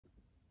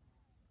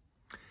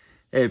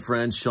Hey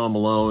friends, Sean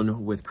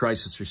Malone with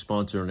Crisis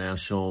Response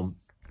International.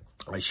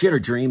 I shared a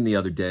dream the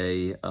other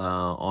day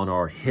on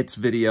our hits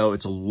video.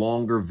 It's a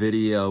longer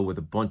video with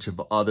a bunch of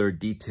other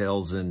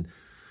details and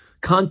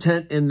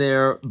content in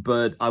there,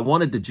 but I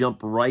wanted to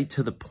jump right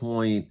to the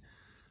point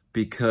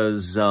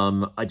because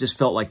I just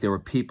felt like there were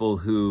people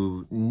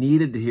who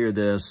needed to hear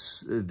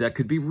this that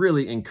could be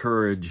really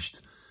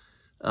encouraged,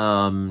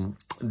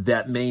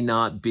 that may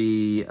not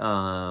be,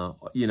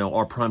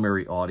 our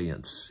primary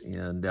audience.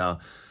 And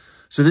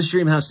so this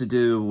dream has to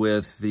do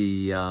with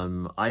the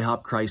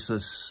IHOP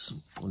crisis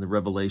and the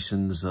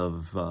revelations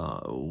of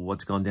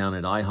what's gone down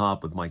at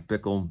IHOP with Mike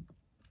Bickle.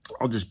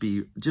 I'll just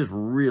be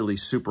really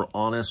super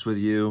honest with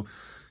you.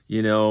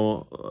 You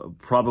know,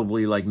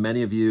 probably like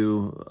many of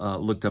you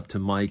looked up to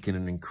Mike in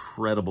an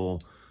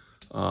incredible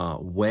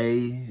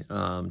way.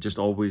 Just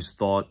always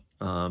thought,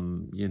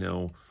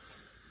 in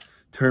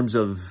terms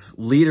of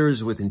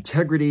leaders with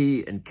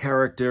integrity and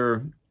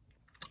character,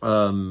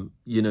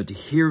 to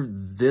hear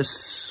this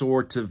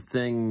sort of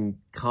thing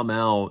come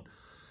out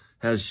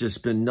has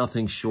just been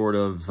nothing short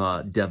of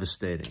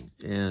devastating.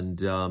 And,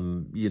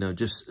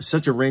 just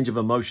such a range of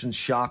emotions: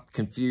 shocked,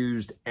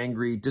 confused,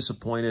 angry,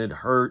 disappointed,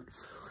 hurt,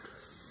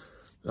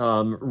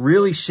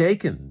 really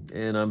shaken.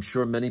 And I'm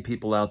sure many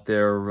people out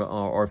there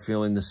are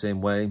feeling the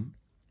same way.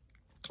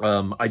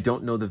 I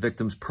don't know the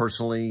victims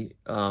personally.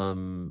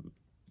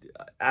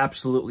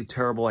 Absolutely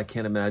terrible. I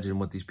can't imagine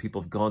what these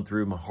people have gone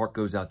through. My heart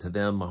goes out to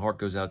them. My heart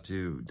goes out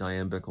to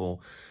Diane Bickle,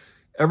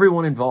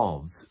 everyone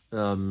involved.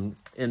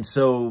 And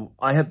so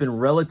I have been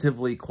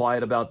relatively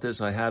quiet about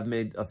this. I have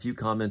made a few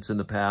comments in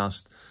the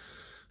past.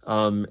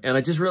 And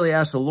I just really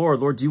asked the Lord,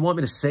 do you want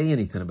me to say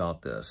anything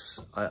about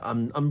this?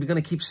 I'm going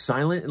to keep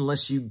silent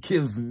unless you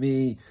give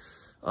me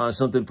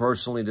something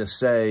personally to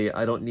say.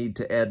 I don't need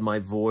to add my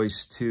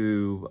voice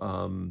to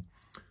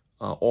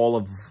all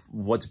of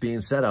what's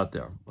being said out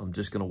there. I'm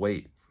just going to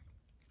wait.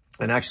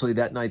 And actually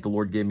that night, the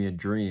Lord gave me a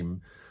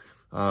dream.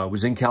 I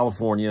was in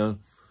California,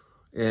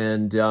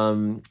 and,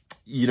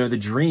 the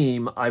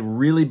dream, I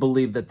really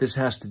believe that this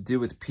has to do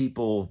with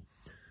people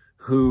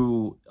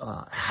who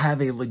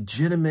have a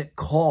legitimate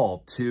call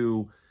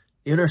to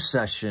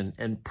intercession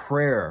and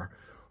prayer.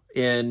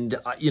 And,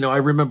 I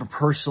remember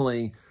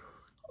personally,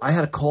 I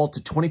had a call to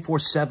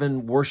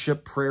 24/7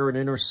 worship, prayer, and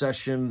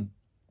intercession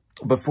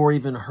before I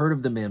even heard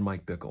of the man,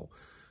 Mike Bickle.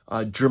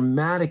 A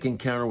dramatic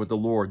encounter with the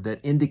Lord that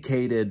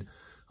indicated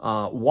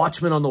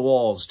watchmen on the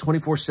walls,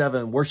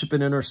 24/7 worship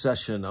and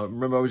intercession. I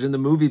remember I was in the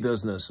movie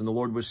business and the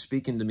Lord was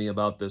speaking to me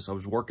about this. I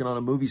was working on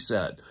a movie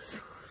set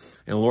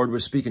and the Lord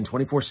was speaking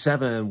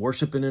 24/7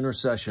 worship and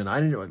intercession. I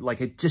didn't know, like,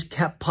 it just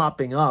kept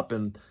popping up.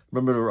 And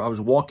remember, I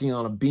was walking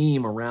on a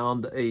beam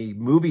around a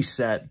movie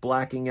set,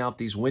 blacking out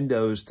these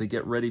windows to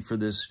get ready for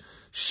this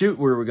shoot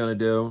we were going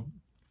to do.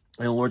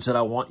 And the Lord said,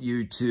 I want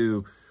you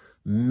to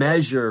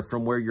measure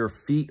from where your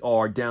feet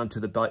are down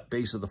to the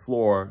base of the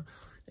floor.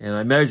 And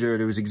I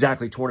measured, it was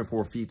exactly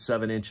 24 feet,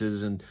 7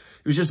 inches. And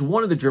it was just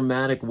one of the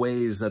dramatic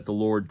ways that the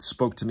Lord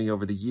spoke to me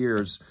over the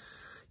years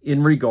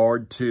in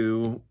regard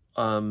to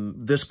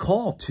this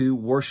call to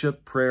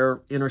worship,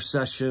 prayer,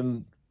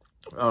 intercession,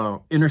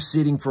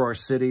 interceding for our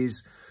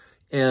cities.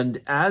 And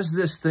as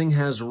this thing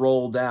has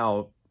rolled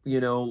out,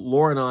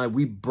 Laura and I,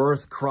 we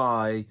birth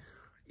cry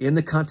in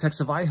the context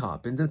of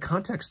IHOP, in the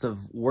context of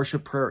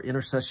worship, prayer,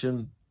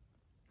 intercession,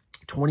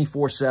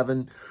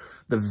 24/7.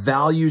 The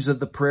values of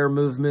the prayer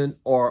movement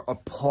are a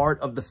part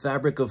of the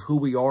fabric of who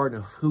we are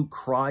and who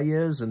Cry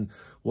is and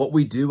what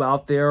we do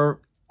out there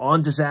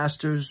on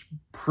disasters,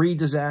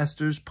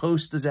 pre-disasters,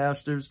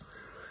 post-disasters.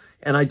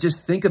 And I just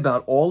think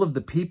about all of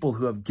the people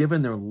who have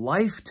given their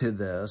life to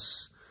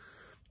this,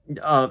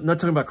 not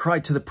talking about Cry,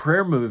 to the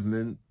prayer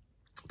movement,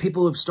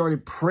 people who have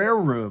started prayer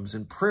rooms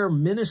and prayer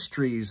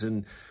ministries,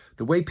 and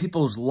the way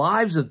people's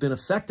lives have been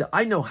affected.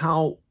 I know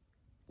how,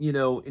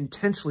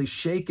 intensely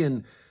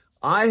shaken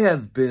I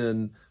have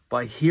been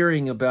by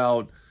hearing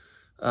about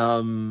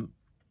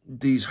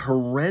these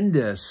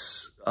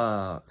horrendous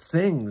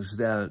things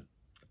that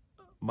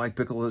Mike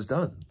Bickle has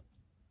done.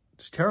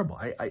 It's terrible.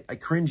 I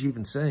cringe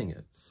even saying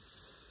it.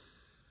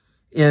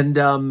 And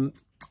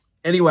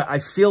anyway, I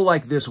feel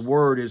like this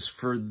word is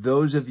for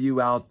those of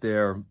you out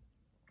there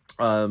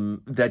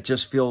that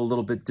just feel a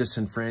little bit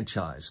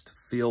disenfranchised,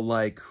 feel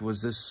like,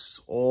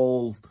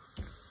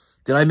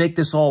 did I make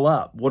this all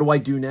up? What do I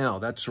do now?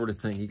 That sort of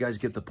thing. You guys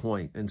get the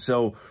point. And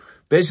so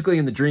basically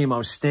in the dream, I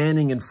was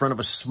standing in front of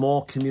a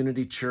small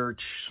community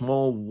church,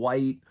 small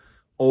white,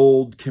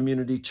 old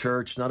community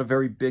church, not a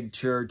very big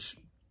church.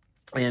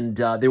 And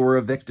they were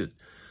evicted.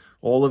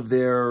 All of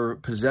their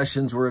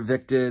possessions were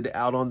evicted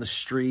out on the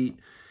street.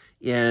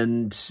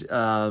 And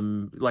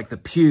like the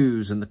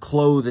pews and the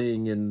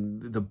clothing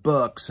and the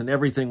books and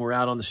everything were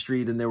out on the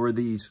street. And there were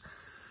these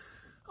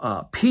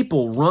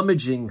people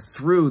rummaging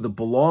through the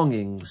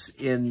belongings.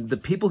 And the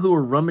people who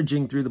were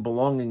rummaging through the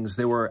belongings,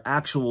 they were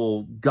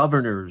actual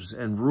governors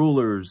and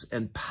rulers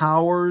and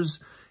powers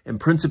and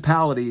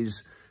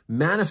principalities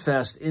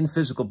manifest in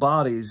physical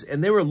bodies.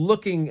 And they were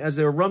looking, as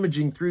they were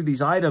rummaging through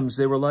these items,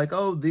 they were like,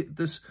 oh,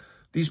 this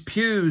these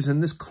pews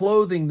and this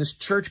clothing, this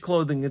church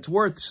clothing, it's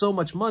worth so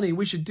much money.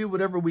 We should do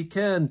whatever we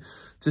can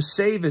to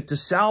save it, to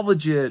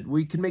salvage it.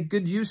 We can make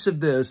good use of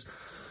this.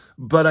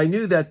 But I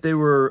knew that they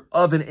were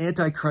of an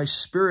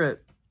antichrist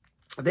spirit.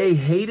 They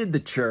hated the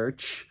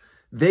church.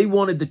 They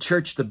wanted the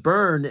church to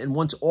burn. And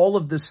once all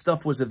of this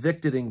stuff was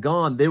evicted and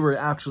gone, they were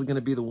actually going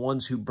to be the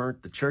ones who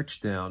burnt the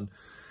church down.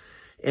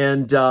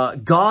 And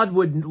God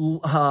would,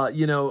 let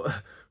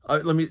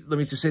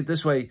me just say it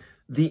this way.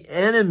 The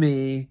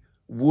enemy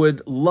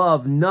would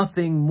love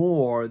nothing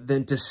more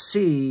than to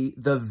see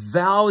the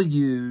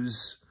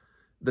values,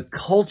 the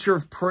culture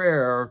of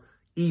prayer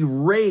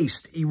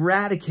erased,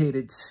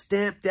 eradicated,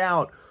 stamped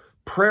out,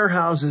 prayer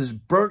houses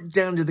burnt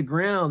down to the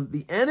ground.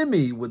 The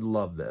enemy would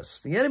love this.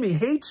 The enemy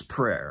hates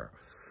prayer.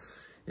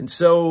 And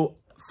so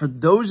for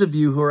those of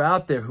you who are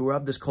out there who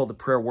have this call to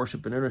prayer,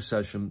 worship, and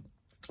intercession,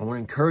 I want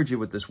to encourage you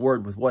with this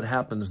word, with what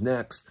happens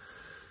next.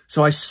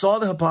 So I saw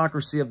the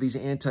hypocrisy of these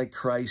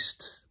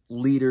antichrist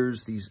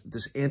leaders,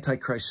 this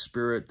antichrist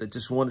spirit that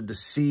just wanted to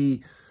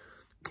see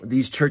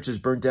these churches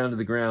burnt down to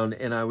the ground.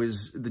 And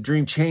the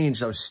dream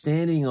changed. I was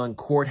standing on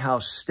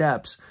courthouse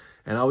steps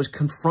and I was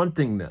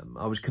confronting them.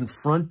 I was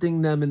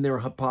confronting them in their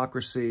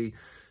hypocrisy,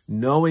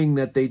 knowing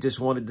that they just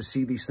wanted to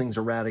see these things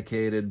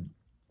eradicated.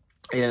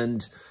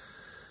 And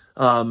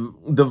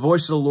the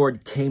voice of the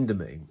Lord came to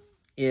me.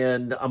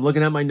 And I'm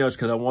looking at my notes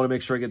because I want to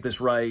make sure I get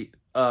this right.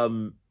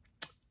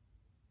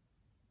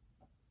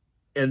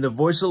 And the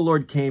voice of the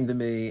Lord came to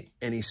me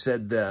and he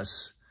said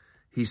this.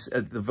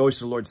 The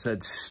voice of the Lord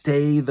said,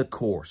 stay the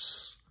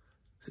course.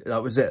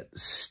 That was it.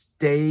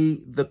 Stay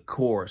the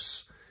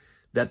course.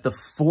 That the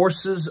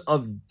forces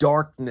of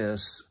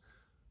darkness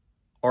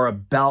are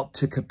about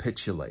to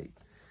capitulate.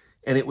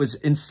 And it was,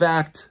 in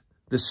fact,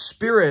 the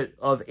spirit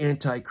of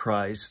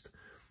Antichrist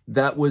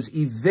that was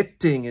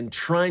evicting and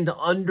trying to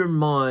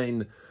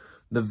undermine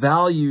the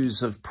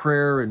values of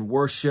prayer and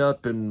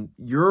worship and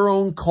your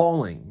own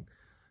calling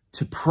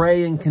to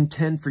pray and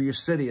contend for your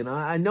city. And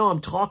I know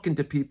I'm talking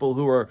to people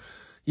who are,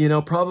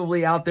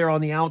 probably out there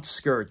on the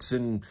outskirts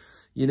and,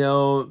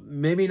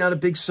 maybe not a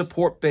big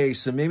support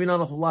base and maybe not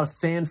a lot of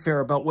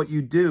fanfare about what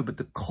you do, but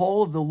the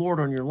call of the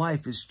Lord on your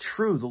life is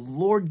true. The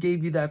Lord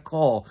gave you that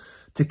call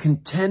to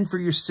contend for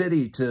your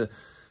city, to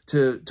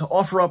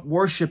offer up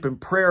worship and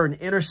prayer and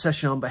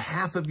intercession on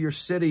behalf of your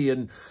city.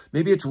 And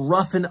maybe it's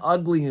rough and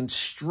ugly and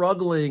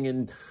struggling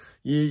and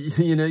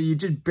you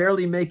just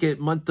barely make it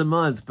month to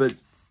month, but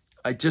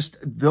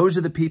those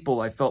are the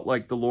people I felt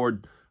like the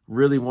Lord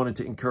really wanted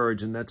to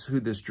encourage, and that's who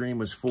this dream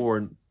was for.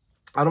 And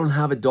I don't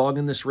have a dog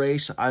in this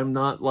race. I'm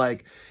not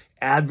like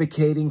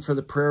advocating for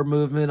the prayer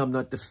movement. I'm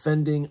not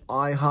defending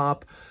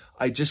IHOP.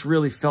 I just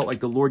really felt like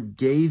the Lord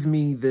gave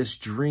me this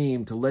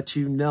dream to let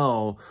you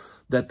know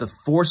that the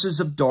forces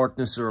of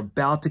darkness are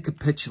about to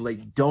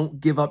capitulate. Don't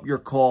give up your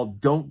call.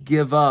 Don't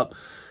give up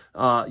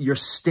your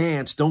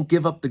stance. Don't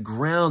give up the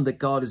ground that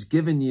God has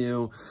given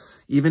you.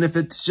 Even if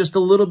it's just a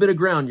little bit of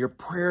ground, your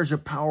prayers are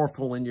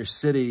powerful in your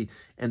city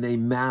and they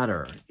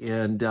matter.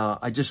 And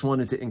I just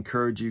wanted to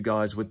encourage you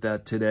guys with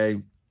that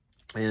today.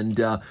 And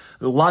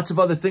lots of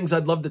other things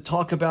I'd love to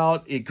talk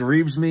about. It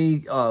grieves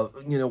me,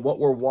 what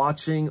we're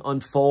watching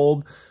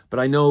unfold.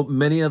 But I know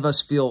many of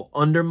us feel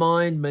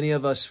undermined. Many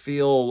of us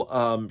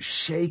feel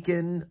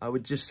shaken. I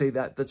would just say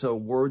that that's a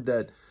word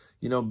that,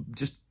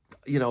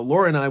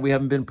 Laura and I, we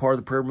haven't been part of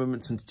the prayer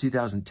movement since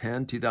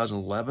 2010,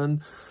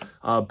 2011.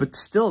 But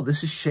still,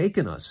 this has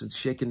shaken us. It's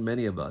shaken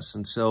many of us.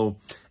 And so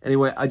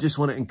anyway, I just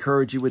want to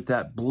encourage you with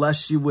that,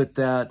 bless you with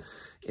that.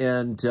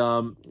 And,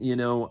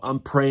 I'm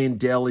praying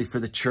daily for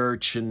the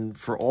church and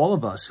for all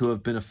of us who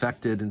have been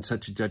affected in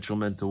such a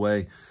detrimental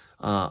way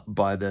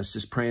by this.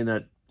 Just praying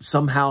that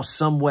somehow,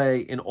 some way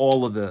in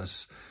all of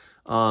this,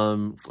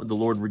 the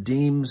Lord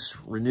redeems,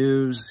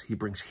 renews, he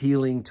brings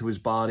healing to his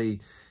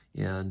body.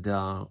 And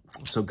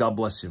so God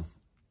bless you.